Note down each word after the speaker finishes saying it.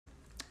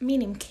Mi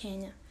ni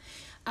Mkenya.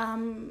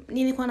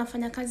 Nilikuwa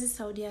nafanya kazi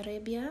Saudi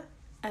Arabia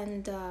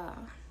and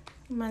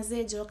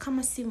mazejo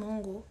kama si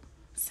Mungu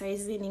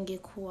saizi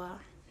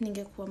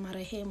ningekuwa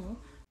marehemu.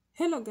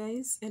 Hello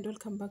guys and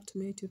welcome back to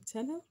my YouTube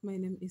channel. My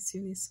name is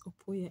Eunice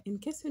Opoya. In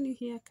case you're new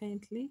here,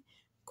 kindly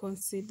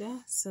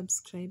consider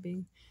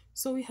subscribing.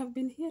 So we have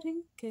been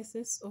hearing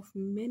cases of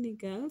many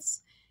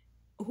girls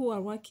who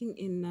are working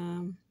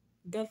in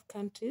Gulf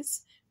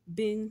countries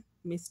being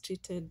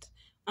mistreated,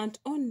 and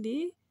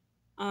only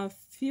a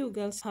few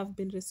girls have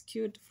been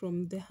rescued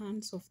from the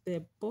hands of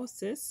their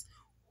bosses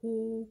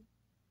who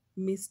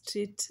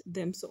mistreat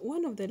them. So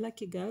one of the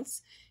lucky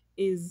girls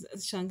is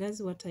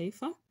Shangazi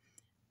Mataifa,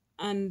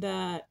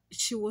 and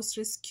she was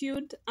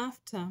rescued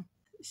after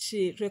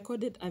she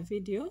recorded a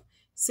video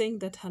saying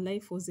that her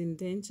life was in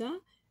danger,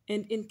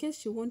 and in case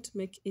she won't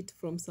make it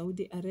from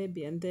Saudi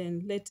Arabia, and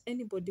then let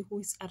anybody who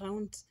is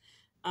around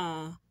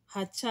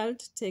her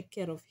child take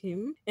care of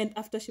him. And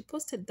after she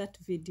posted that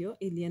video,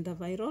 ilienda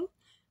viral,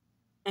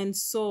 and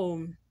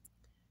so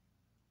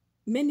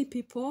many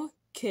people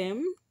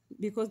came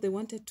because they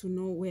wanted to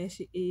know where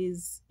she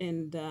is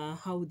and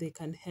how they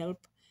can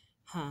help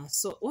her.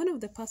 So one of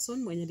the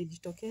person mwenye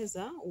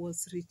alijitokeza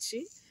was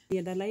Richie.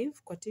 Alienda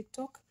live kwa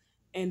TikTok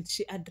and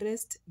she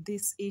addressed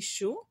this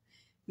issue.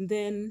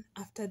 Then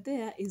after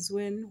there is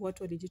when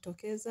watu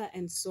walijitokeza,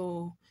 and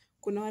so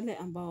kuna wale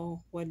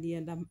ambao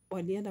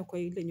walienda kwa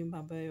ile nyumba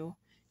ambayo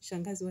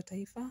Shangazi wa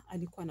Taifa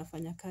alikuwa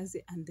anafanya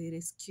kazi, and they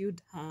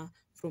rescued her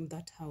from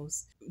that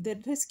house. The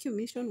rescue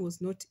mission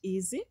was not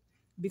easy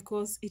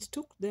because it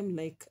took them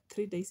like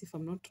 3 days if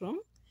I'm not wrong,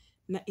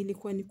 na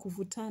ilikuwa ni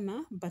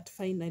kuvutana, but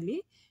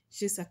finally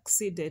she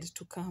succeeded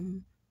to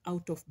come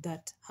out of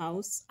that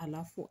house,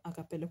 alafu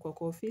akapelekwa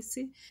kwa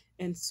ofisi,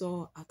 and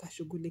so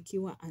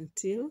akashughulikiwa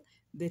until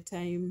the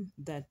time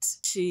that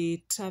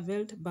she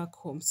traveled back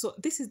home. So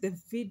this is the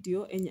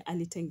video enye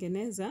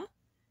alitengeneza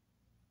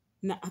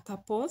na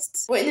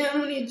akapost. Wenye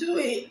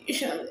mnijui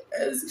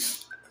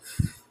shangazi.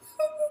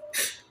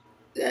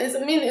 Guys,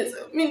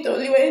 mi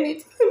nitauliwa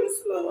anytime,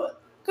 so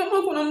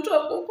kama kuna mtu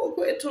hapo huko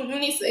kwetu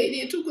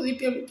mnisaidie tu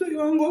kulipia mtoi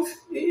wangu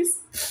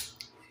fees.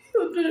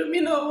 Hiyo ndio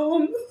mimi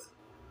naomba.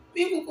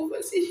 Mimi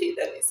kukufa si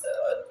shida, ni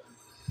sawa.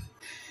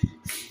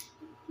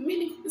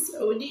 Mimi ni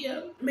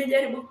Saudia,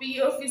 nimejaribu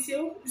kupigia ofisi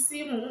ya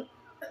simu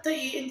hata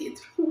iendi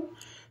through.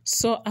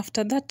 So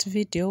after that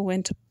video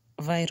went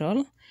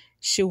viral,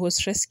 she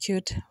was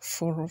rescued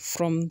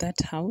from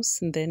that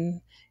house, and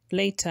then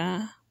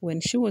later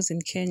when she was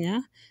in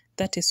Kenya,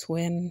 that is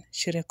when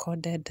she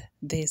recorded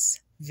this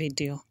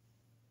video.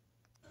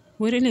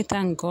 We really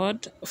thank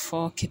God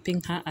for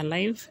keeping her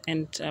alive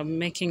and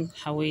making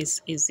her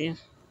ways easier.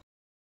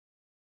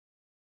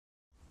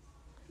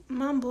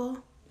 Mambo,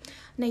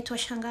 naitwa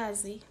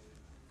Shangazi.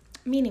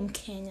 Mi ni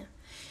Mkenya.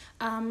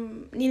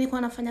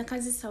 Nilikuwa nafanya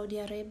kazi Saudi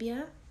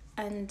Arabia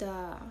and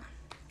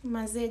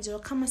mazejo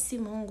kama si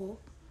Mungu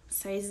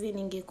saizi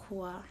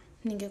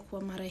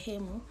ningekuwa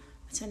marehemu.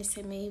 Acha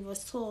niseme hivyo.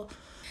 So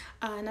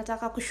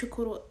nataka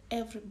kushukuru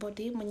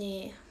everybody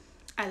mwenye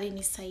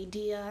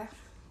alinisaidia,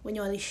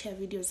 wenye walishare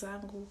video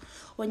zangu,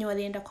 wenye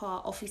walienda kwa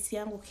ofisi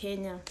yangu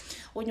Kenya,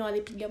 wenye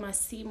walipiga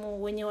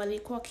masimu, wenye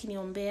walikuwa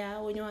wakiniombea,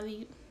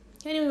 wenye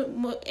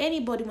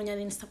anybody mwenye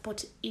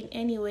alinisupport in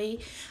any way.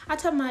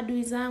 Hata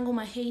maadui zangu,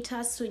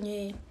 haters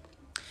wenye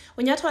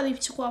hata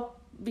walichukua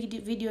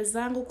video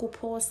zangu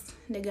kupost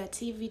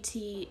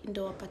negativity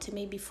ndo wapate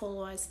maybe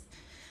followers,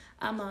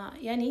 ama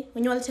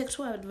wenye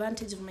walitake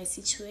advantage of my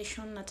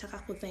situation. Nataka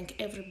ku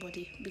thank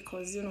everybody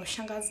because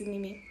Shangazi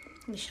mimi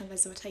ni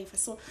Shangazi wa Taifa.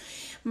 So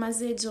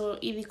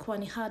ilikuwa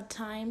ni hard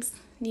times,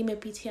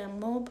 nimepitia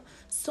mob,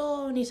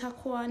 so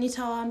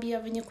nitawaambia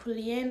venye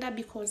kulienda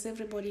because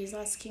everybody is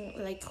asking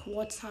like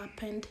what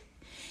happened,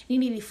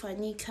 nini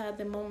ilifanyika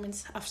the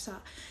moments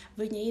after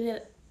venye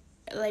ile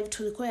live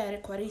tulikuwa ya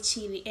kwa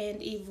Richie ili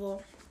end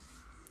hivyo.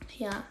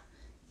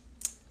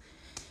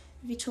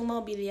 Vitu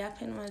mobili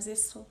happen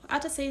mazeso.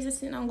 Hata saizi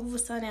sina nguvu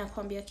sana ya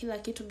kuambia kila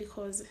kitu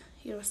because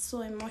it was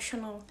so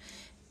emotional.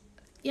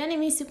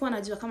 Mimi sikuwa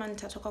najua kama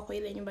nitatoka kwa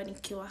ile nyumba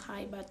nikiwa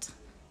hai, but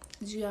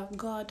juu ya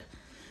God,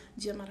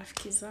 juu ya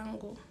marafiki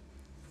zangu,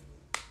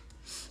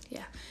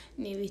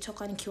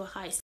 nilitoka nikiwa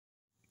hai.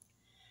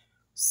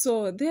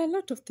 So there are a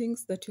lot of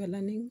things that you are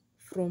learning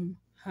from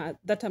her,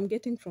 that I'm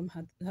getting from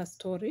her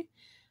story.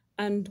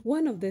 And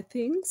one of the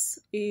things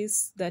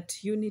is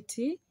that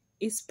unity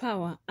is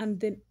power. And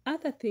the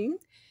other thing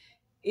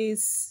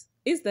is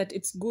that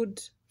it's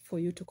good for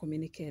you to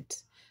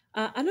communicate.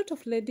 A lot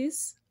of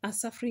ladies are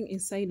suffering in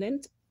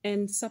silence,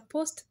 and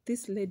supposed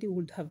this lady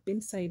would have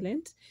been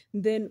silent,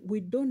 then we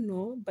don't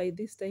know by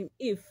this time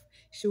if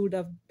she would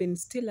have been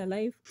still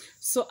alive.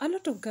 So a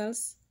lot of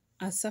girls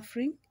are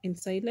suffering in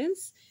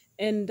silence,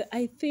 and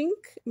I think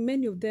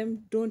many of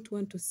them don't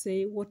want to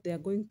say what they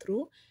are going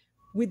through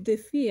with the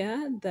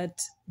fear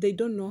that they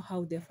don't know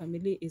how their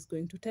family is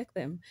going to take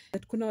them.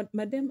 That kuna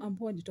madem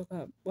ambao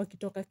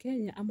wakitoka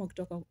Kenya ama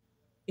wakitoka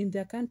in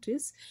their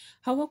countries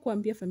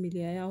hawakuambia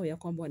familia yao ya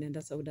kwamba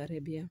wanaenda Saudi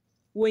Arabia.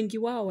 wengi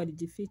wao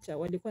walijificha,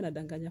 walikuwa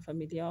nadanganya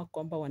familia wao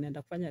kwamba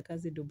wanaenda kufanya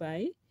kazi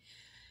Dubai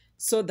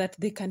so that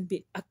they can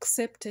be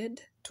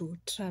accepted to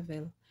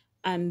travel.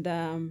 And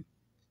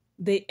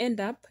they end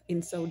up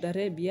in Saudi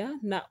Arabia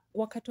na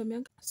wakati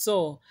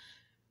so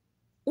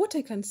what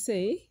I can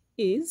say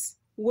is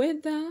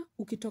whether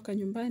ukitoka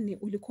nyumbani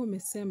ulikuwa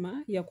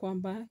umesema ya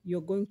kwamba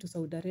you're going to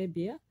Saudi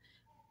Arabia,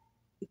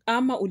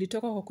 ama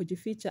ulitoka kwa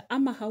kujificha,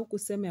 ama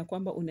haukusema ya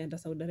kwamba unaenda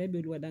Saudi Arabia,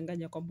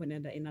 uliwadanganya kwamba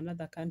unaenda in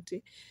another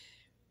country.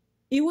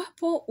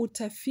 Iwapo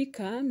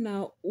utafika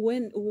na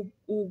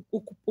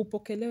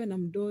upokelewe na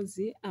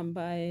mdozi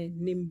ambaye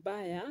ni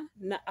mbaya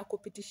na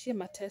akupitishie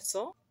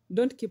mateso,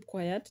 don't keep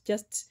quiet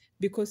just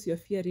because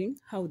you're fearing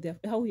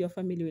how your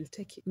family will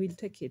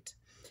take it.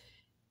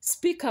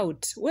 Speak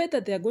out.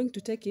 Whether they are going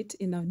to take it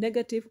in a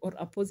negative or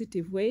a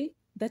positive way,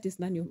 that is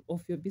none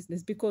of your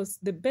business, because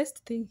the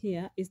best thing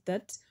here is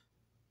that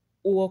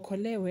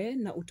uokolewe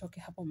na utoke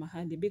hapo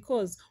mahali,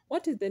 because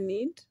what is the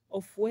need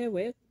of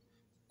wewe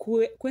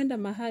kwenda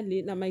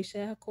mahali na maisha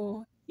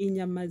yako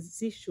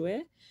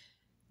inyamazishwe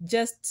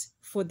just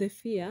for the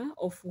fear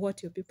of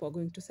what your people are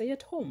going to say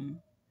at home.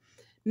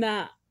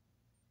 Na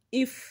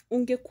if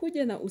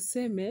ungekuja na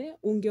useme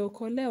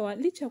ungeokolewa,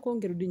 licha kwa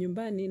ungerudi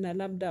nyumbani na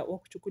labda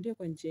wakuchukulia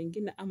kwa njia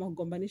nyingine ama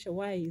kugombanisha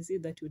why is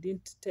it that you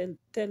didn't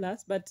tell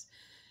us, but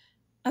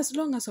as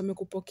long as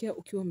wamekupokea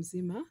ukiwa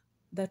mzima,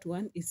 that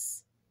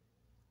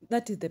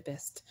is the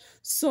best.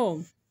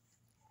 So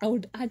I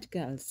would urge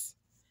girls,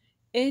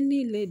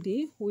 any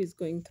lady who is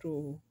going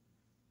through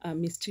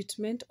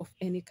mistreatment of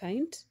any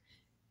kind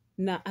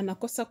na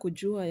anakosa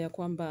kujua ya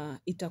kwamba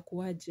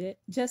itakuwaje,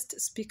 just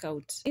speak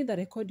out. Either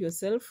record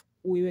yourself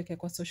uiweke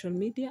kwa social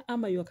media,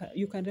 ama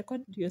you can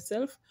record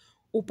yourself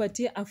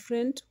upatie a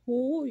friend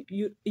who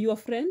your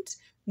friend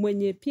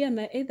mwenye pia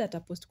na either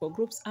atapost kwa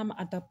groups ama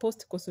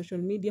atapost kwa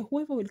social media.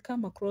 Whoever will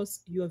come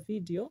across your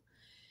video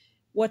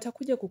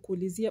watakuja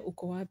kukuulizia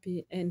uko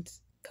wapi, and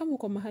kama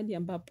uko mahali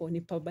ambapo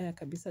ni pabaya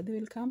kabisa, they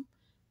will come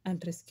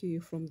and rescue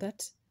you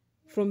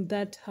from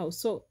that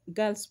house. So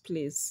girls,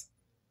 please,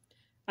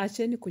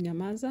 acheni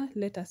kunyamaza,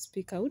 let us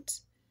speak out.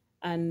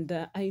 And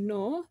I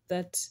know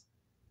that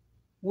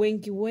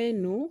wengi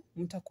wenu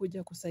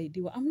mtakuja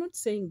kusaidiwa. I'm not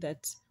saying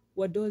that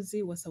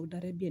wadozi wa Saudi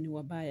Arabia ni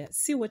wabaya.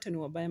 Si wote ni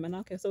wabaya,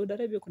 manake Saudi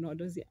Arabia kuna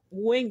wadozi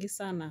wengi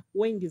sana,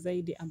 wengi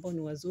zaidi ambao ni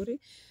wazuri,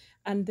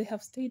 and they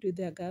have stayed with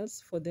their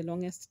girls for the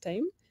longest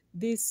time.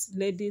 These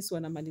ladies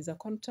wanamaliza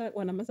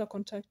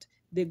contract,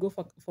 they go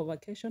for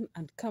vacation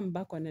and come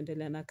back,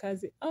 wanaendelea na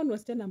kazi. Au ni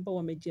wasichana ambao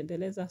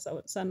wamejiendeleza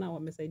sana,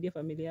 wamesaidia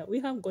familia. We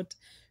have got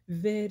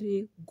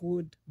very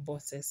good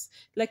bosses.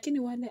 Lakini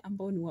wale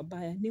ambao ni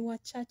wabaya ni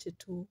wachache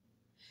tu.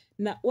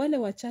 Na wale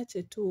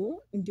wachache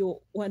tu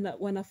ndio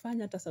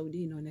wanafanya hata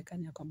Saudi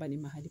inaonekana kwamba ni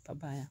mahali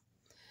pabaya.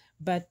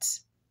 But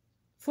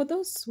for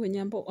those wenye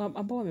ambao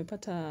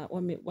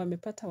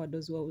wamepata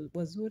wadozi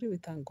wazuri, we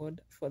thank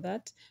God for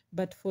that.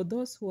 But for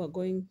those who are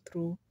going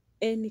through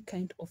any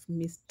kind of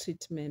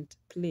mistreatment,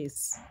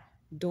 please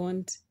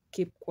don't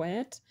keep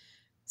quiet.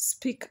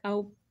 Speak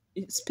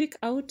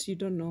out. You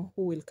don't know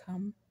who will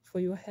come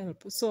for your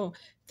help. So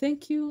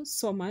thank you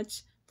so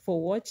much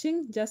for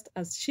watching. Just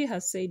as she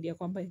has said ya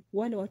kwamba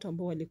wale watu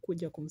ambao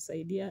walikuja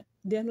kumsaidia,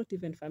 they are not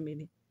even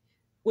family.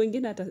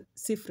 Wengine hata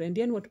si friend,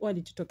 yani watu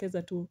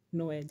walijitokeza tu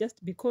nowhere.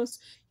 Just because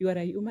you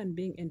are a human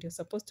being and you're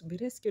supposed to be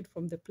rescued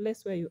from the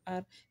place where you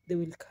are, they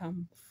will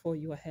come for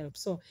your help.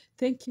 So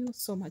thank you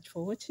so much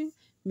for watching.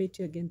 Meet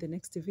you again the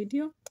next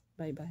video.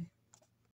 Bye bye.